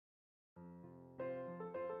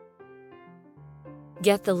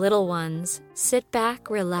Get the little ones, sit back,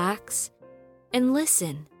 relax, and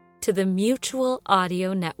listen to the Mutual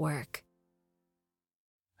Audio Network.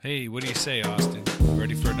 Hey, what do you say, Austin?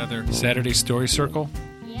 Ready for another Saturday Story Circle?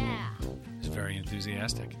 Yeah. He's very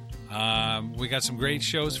enthusiastic. We got some great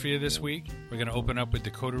shows for you this week. We're going to open up with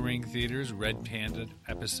Dakota Ring Theater's Red Panda,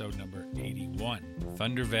 episode number 81,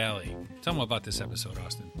 Thunder Valley. Tell them about this episode,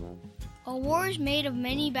 Austin. A war is made of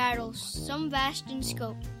many battles, some vast in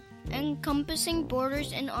scope, encompassing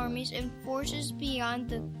borders and armies and forces beyond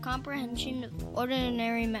the comprehension of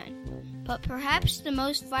ordinary men. But perhaps the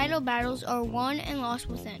most vital battles are won and lost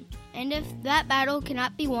within. And if that battle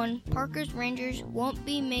cannot be won, Parker's Rangers won't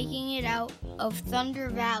be making it out of Thunder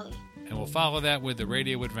Valley. And we'll follow that with the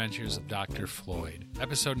radio adventures of Dr. Floyd,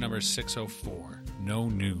 episode number 604, No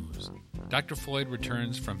News. Dr. Floyd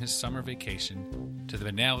returns from his summer vacation to the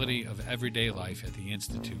banality of everyday life at the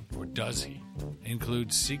Institute, or does he?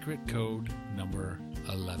 Includes secret code number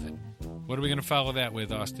 11. What are we going to follow that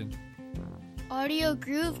with, Austin? Audio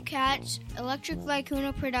Groove Cats, Electric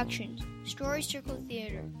Vicuna Productions, Story Circle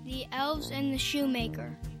Theater, The Elves and the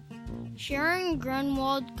Shoemaker. Sharon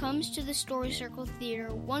Grunwald comes to the Story Circle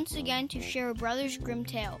Theater once again to share a Brothers Grimm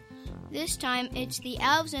tale. This time it's The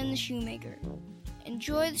Elves and the Shoemaker.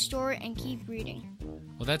 Enjoy the story and keep reading.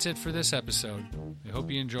 Well, that's it for this episode. I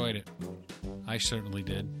hope you enjoyed it. I certainly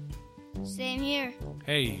did. Same here.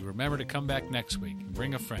 Hey, remember to come back next week and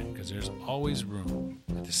bring a friend, because there's always room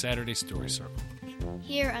at the Saturday Story Circle.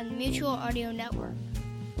 Here on the Mutual Audio Network.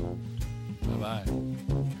 Bye-bye.